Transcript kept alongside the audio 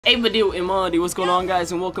Hey, Badil Imadi, what's going on,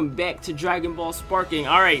 guys, and welcome back to Dragon Ball Sparking.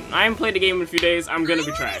 Alright, I haven't played the game in a few days. I'm gonna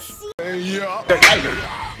be trash.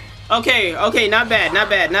 Okay, not bad.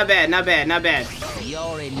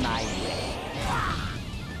 You're in my way.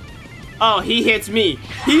 Oh, he hits me.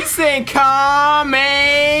 He's saying Kame,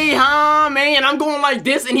 and I'm going like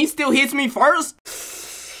this, and he still hits me first?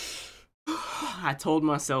 I told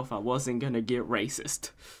myself I wasn't gonna get racist.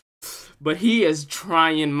 But he is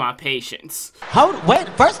trying my patience. Wait,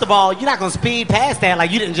 first of all, you're not gonna speed past that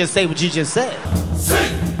like you didn't just say what you just said.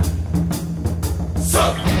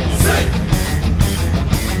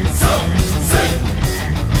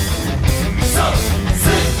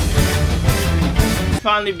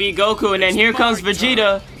 Finally beat Goku, and then here comes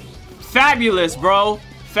Vegeta. Fabulous, bro.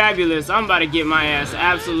 Fabulous. I'm about to get my ass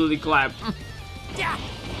absolutely clapped.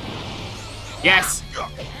 Yes.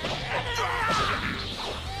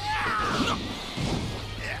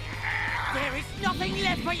 There is nothing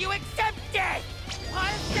left for you except death!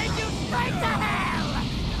 I'll send you straight to hell!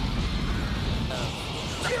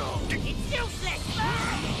 It's useless!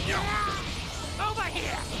 Over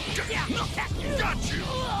here! Got you!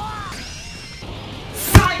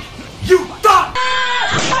 Psych! You thought!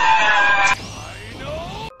 I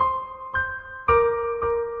know!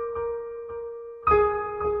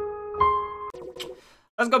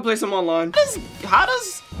 Let's go play some online. How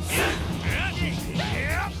does...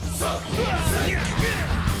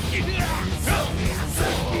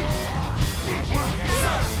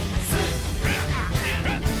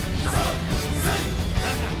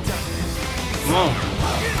 Come on.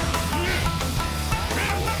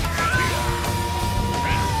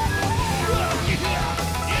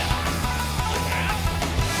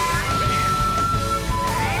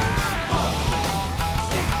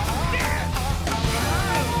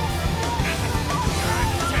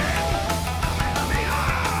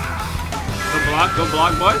 Go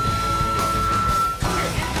block, boy.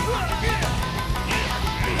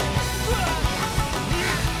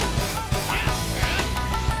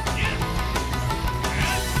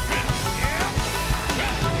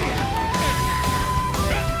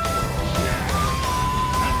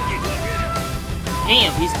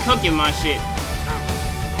 Damn, he's cooking my shit.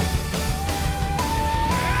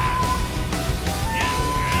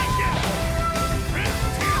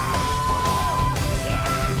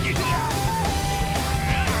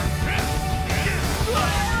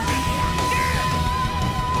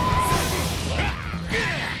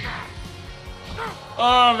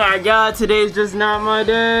 Oh my god, today's just not my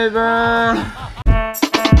day, bro.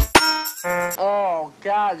 Oh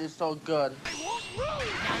god, it's so good. Now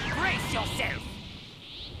brace yourself!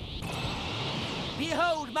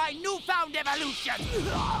 Behold my newfound evolution!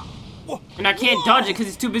 And I can't dodge it because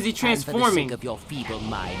he's too busy And for transforming. the sake of your feeble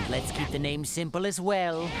mind, let's keep the name simple as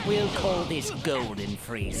well. We'll call this Golden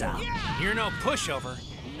Frieza. You're no pushover.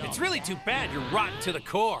 It's really too bad you're rotten to the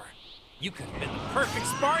core. You could have been the perfect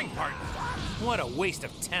sparring partner. What a waste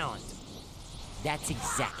of talent. That's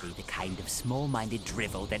exactly the kind of small-minded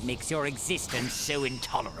drivel that makes your existence so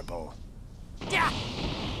intolerable.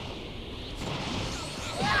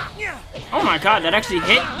 Oh my god, that actually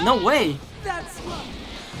hit? No way.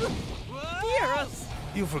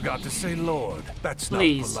 You forgot to say Lord. That's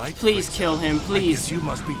Please, not polite. please Frieza. kill him, I guess please. you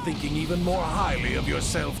must be thinking even more highly of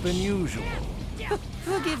yourself than usual.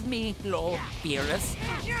 Forgive me, Lord Beerus.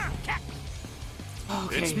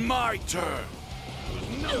 Okay. It's my turn.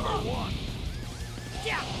 #1.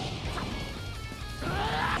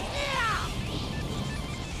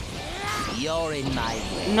 You're in my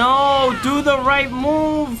way. No, do the right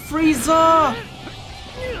move, Frieza.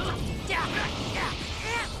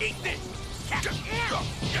 Eat this. A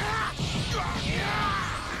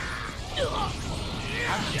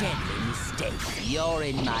deadly mistake. You're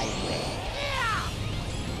in my way.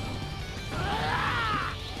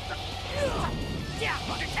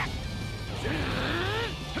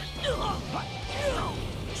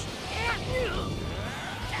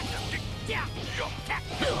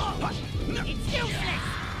 It's useless!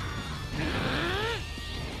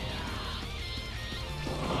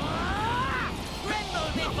 Tremble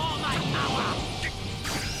before my power!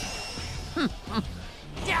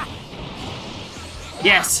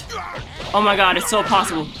 Yes. Oh my god, it's so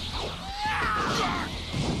possible.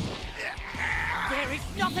 There is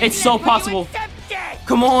nothing It's so left for you possible. except death.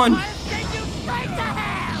 Come on. I'll send you straight to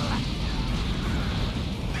hell!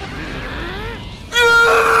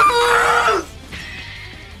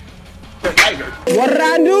 What did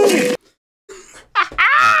I do?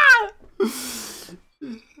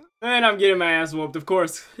 And I'm getting my ass whooped, of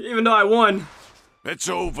course, even though I won. It's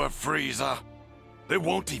over, Frieza. There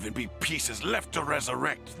won't even be pieces left to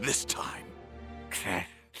resurrect this time.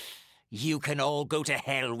 You can all go to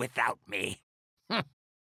hell without me.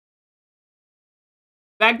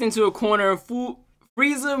 Backed into a corner,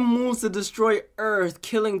 Frieza moves to destroy Earth,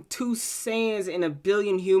 killing 2 Saiyans and 1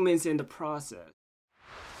 billion humans in the process.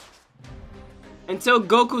 Until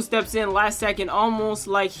Goku steps in last second, almost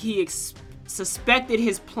like he suspected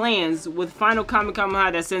his plans, with final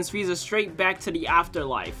Kamehameha that sends Frieza straight back to the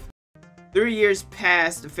afterlife. 3 years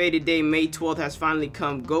past, the fated day, May 12th, has finally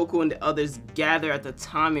come. Goku and the others gather at the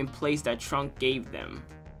time and place that Trunks gave them.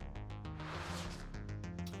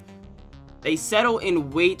 They settle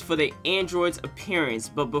and wait for the android's appearance,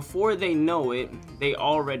 but before they know it, they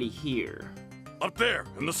already here. Up there,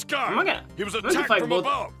 in the sky. Am I gonna, He was I'm gonna attacked fight from both.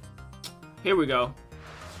 above. Here we go.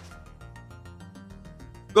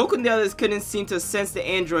 Goku and the others couldn't seem to sense the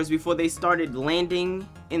androids before they started landing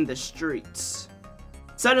in the streets.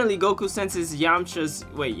 Suddenly, Goku senses Yamcha's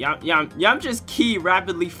Yamcha's ki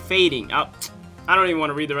rapidly fading. I don't even want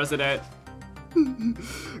to read the rest of that.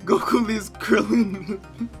 Goku leaves Krillin.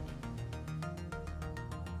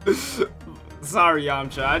 Sorry,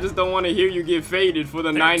 Yamcha. I just don't want to hear you get faded for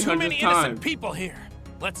the 900th time. There are too many innocent people here.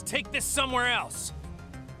 Let's take this somewhere else.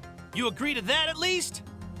 You agree to that at least?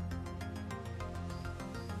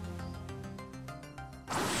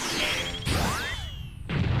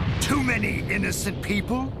 Too many innocent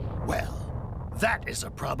people? Well, that is a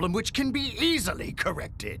problem which can be easily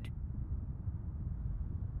corrected.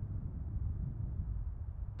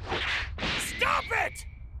 Stop it!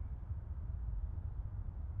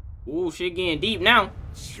 Ooh, shit getting deep now.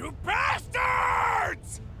 You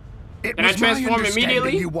bastards! It Can I was my transform understanding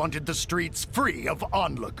immediately? you wanted the streets free of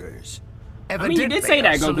onlookers. mean, you did say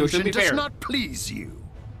that, Goku, to solution be does fair. not please you.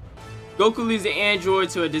 Goku leads the android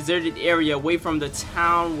to a deserted area away from the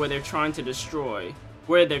town where they're trying to destroy.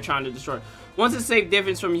 Once a safe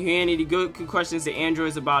distance from humanity, Goku questions the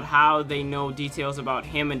androids about how they know details about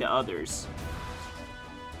him and the others.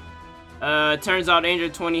 Turns out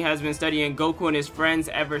Android 20 has been studying Goku and his friends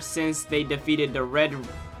ever since they defeated the Red...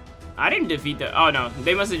 I didn't defeat the... Oh no,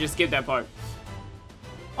 they must have just skipped that part.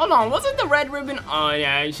 Hold on, wasn't the Red Ribbon... Oh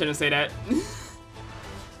yeah, you shouldn't say that.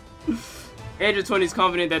 Android 20 is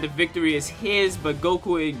confident that the victory is his, but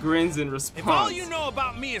Goku grins in response. If all you know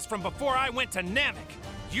about me is from before I went to Namek,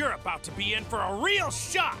 you're about to be in for a real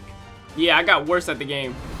shock! Yeah, I got worse at the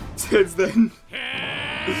game since then.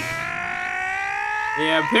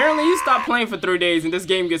 Yeah, apparently you stopped playing for 3 days and this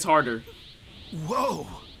game gets harder. Whoa!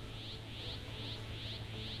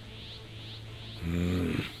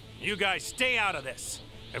 You guys stay out of this.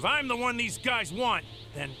 If I'm the one these guys want,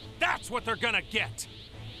 then that's what they're gonna get.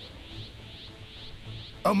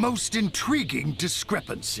 A most intriguing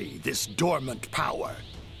discrepancy, this dormant power.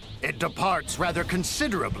 It departs rather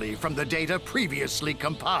considerably from the data previously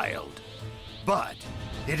compiled. But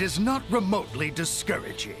it is not remotely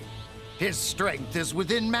discouraging. His strength is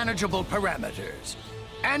within manageable parameters.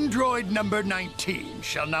 Android number 19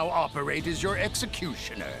 shall now operate as your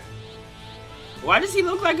executioner. Why does he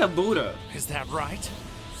look like a Buddha? Is that right?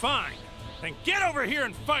 Fine. Then get over here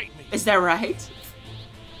and fight me. Is that right?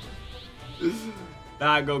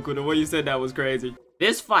 Nah, Goku, the way you said that was crazy.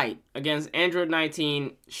 This fight against Android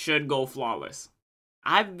 19 should go flawless.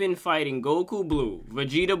 I've been fighting Goku Blue,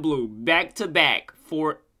 Vegeta Blue, back to back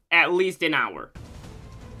for at least an hour.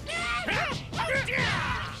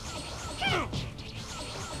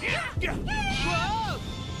 Do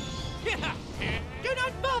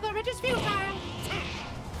not bother, it is futile.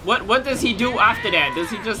 What does he do after that?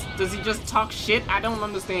 Does he just talk shit? I don't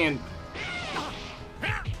understand.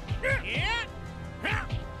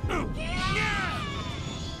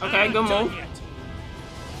 Okay, good move.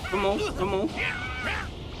 Good move, good move.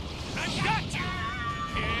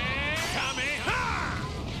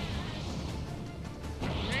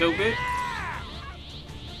 Stupid.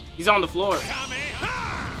 He's on the floor.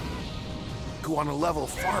 Go on a level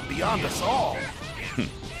far beyond us all.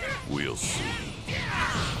 We'll see.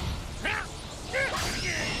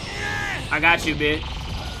 I got you, bitch.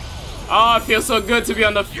 Oh, it feels so good to be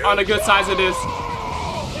on the good sides of this.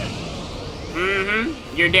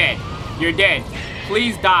 You're dead. You're dead.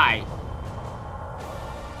 Please die.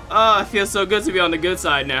 Oh, it feels so good to be on the good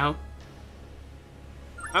side now.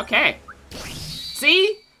 Okay.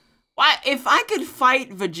 See? Why? If I could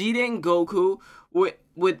fight Vegeta and Goku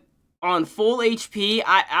with on full HP,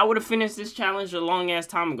 I would have finished this challenge a long ass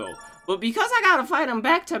time ago. But because I gotta fight them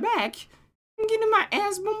back to back, I'm getting my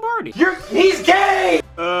ass bombarded. He's gay!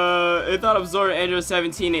 It thought absorbed Android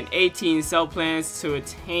 17 and 18 cell plans to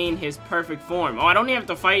attain his perfect form. Oh, I don't even have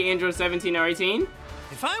to fight Android 17 or 18?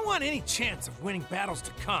 If I want any chance of winning battles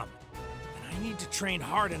to come, then I need to train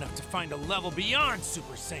hard enough to find a level beyond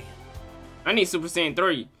Super Saiyan. I need Super Saiyan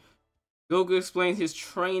 3. Goku explains his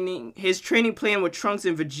training plan with Trunks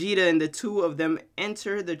and Vegeta, and the two of them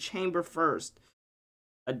enter the chamber first.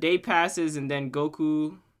 A day passes, and then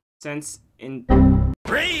Goku sends in.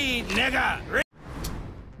 Read, nigga! Read.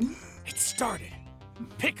 It started.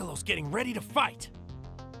 Piccolo's getting ready to fight.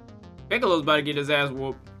 Piccolo's about to get his ass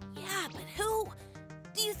whooped. Yeah, but who?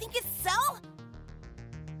 Do you think it's Cell?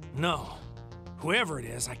 No. Whoever it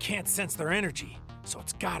is, I can't sense their energy, so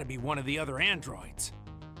it's gotta be one of the other androids.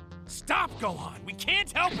 Stop, Gohan! We can't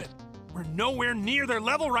help it! We're nowhere near their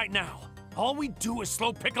level right now. All we do is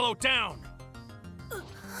slow Piccolo down.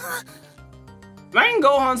 Imagine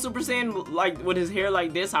Gohan Super Saiyan like with his hair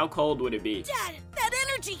like this. How cold would it be? Dad, that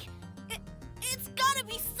energy! It's gotta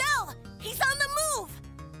be Cell! He's on the move!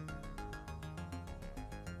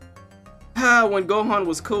 When Gohan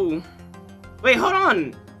was cool. Wait, hold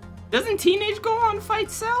on. Doesn't Teenage Gohan fight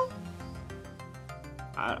Cell?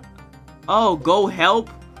 Oh, go help?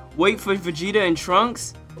 Wait for Vegeta and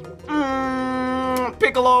Trunks?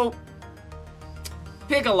 Piccolo.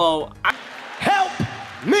 Piccolo. Help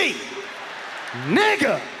me,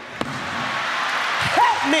 nigga.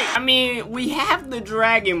 Help me. I mean, we have the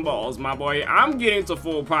Dragon Balls, my boy. I'm getting to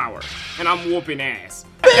full power, and I'm whooping ass.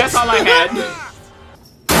 That's all I had.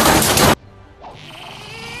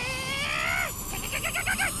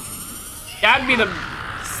 That'd be the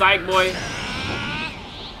psych boy.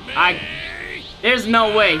 There's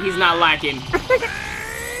no way he's not lacking. I'm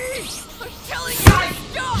telling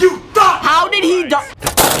you, You thought. How did he die?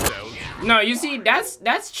 No, you see,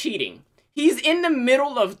 that's cheating. He's in the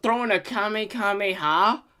middle of throwing a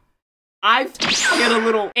Kamehameha. I've hit a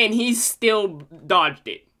little, and he still dodged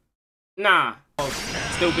it. Nah,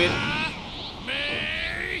 stupid.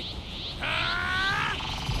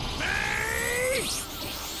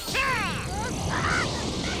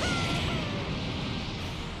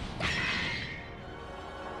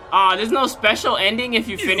 There's no special ending if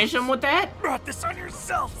you finish him with that? Brought this on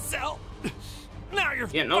yourself, Cell. Now you're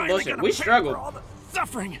Yeah, no finally bullshit. gonna We pay struggled. for all the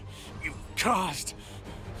suffering you've caused.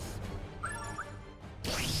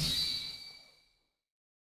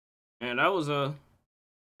 Man, that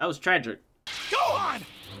was tragic. Go on!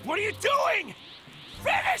 What are you doing?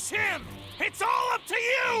 Finish him! It's all up to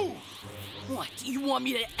you! what, do you want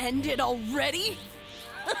me to end it already?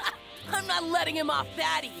 I'm not letting him off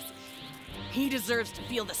that easy. He deserves to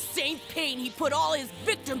feel the same pain he put all his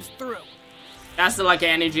victims through. That's the like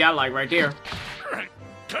energy I like right there.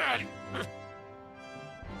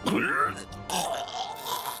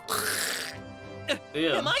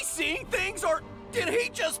 Yeah. Am I seeing things, or did he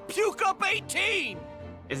just puke up 18?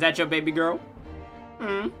 Is that your baby girl?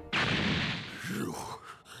 Hmm.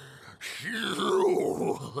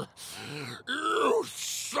 You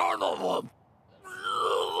son of a...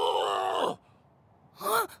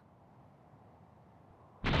 Huh?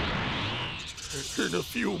 In a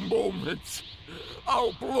few moments,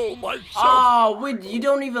 I'll blow myself. Oh, wait, you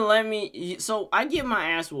don't even let me. So I get my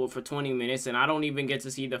ass whooped for 20 minutes and I don't even get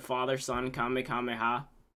to see the father-son Kamehameha.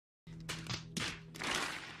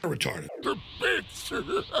 Retarded. The bits.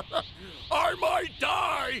 I might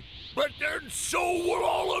die, but then so will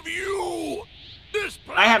all of you. This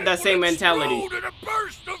I have that planet same will mentality. explode in a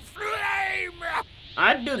burst of flame.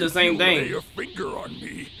 I'd do the same You thing. lay a finger on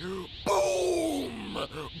me. Boom!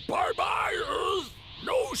 Bye-bye, Earth.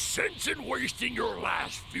 No sense in wasting your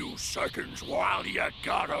last few seconds while you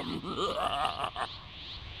got 'em.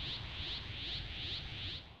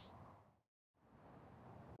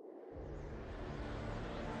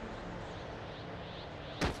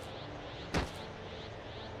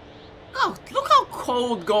 Oh, look how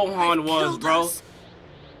cold Gohan was, Killed bro. us.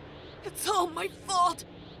 It's all my fault.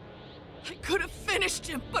 I could have finished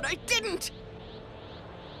him, but I didn't.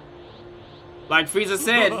 Like Frieza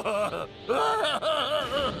said,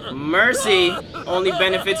 mercy only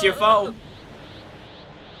benefits your foe.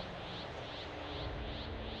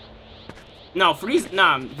 No,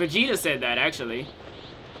 Vegeta said that actually.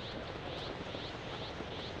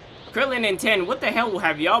 Krillin and 10, what the hell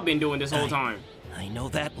have y'all been doing this whole time? I know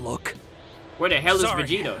that look. Where the hell Sorry, is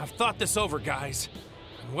Vegeta? I've thought this over, guys.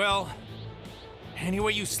 Well, any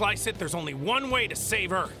way you slice it, there's only one way to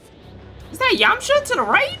save Earth. Is that Yamcha to the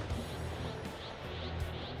right?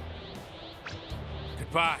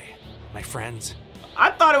 Goodbye, my friends.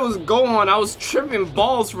 I thought it was Gohan. I was tripping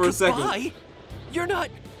balls for a second. Goodbye? You're not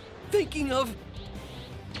thinking of...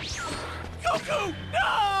 Goku,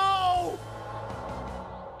 no!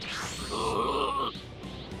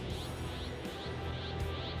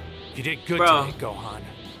 You did good Bro. today, Gohan.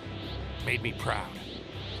 Made me proud.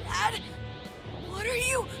 Dad, what are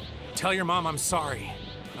you? Tell your mom I'm sorry.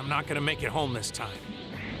 I'm not gonna make it home this time.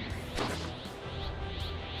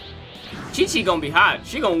 Chi-Chi gonna be hot.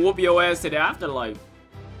 She gonna whoop your ass to the afterlife.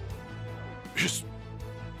 His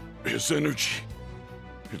energy,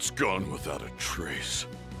 it's gone without a trace.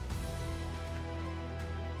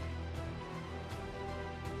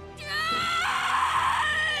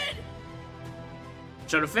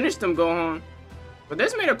 Should've finished them, Gohan. But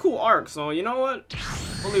this made a cool arc, so you know what?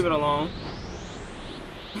 We'll leave it alone.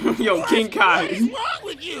 Yo, King Kai. What is wrong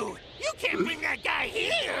with you? You can't bring that guy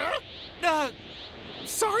here!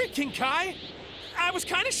 Sorry, King Kai. I was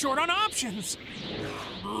kind of short on options.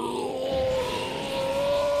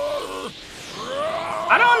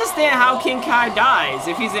 I don't understand how King Kai dies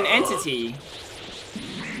if he's an entity.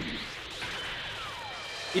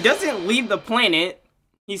 He doesn't leave the planet.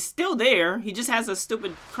 He's still there. He just has a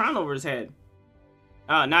stupid crown over his head.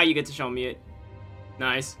 Oh, now you get to show me it.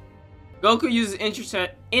 Nice. Goku uses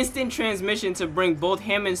instant transmission to bring both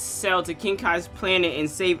him and Cell to King Kai's planet and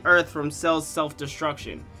save Earth from Cell's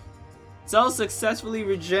self-destruction. Cell successfully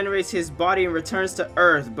regenerates his body and returns to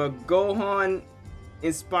Earth, but Gohan,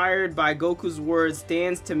 inspired by Goku's words,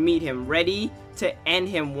 stands to meet him, ready to end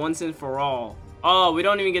him once and for all. Oh, we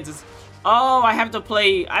don't even get to... Oh, I have to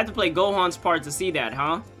play Gohan's part to see that,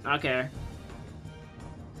 huh? Okay.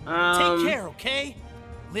 Take care, okay?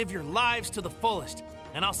 Live your lives to the fullest.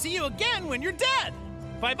 And I'll see you again when you're dead.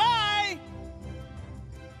 Bye-bye!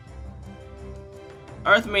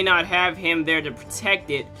 Earth may not have him there to protect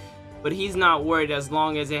it, but he's not worried as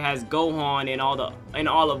long as it has Gohan and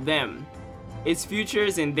all of them. Its future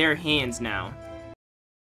is in their hands now.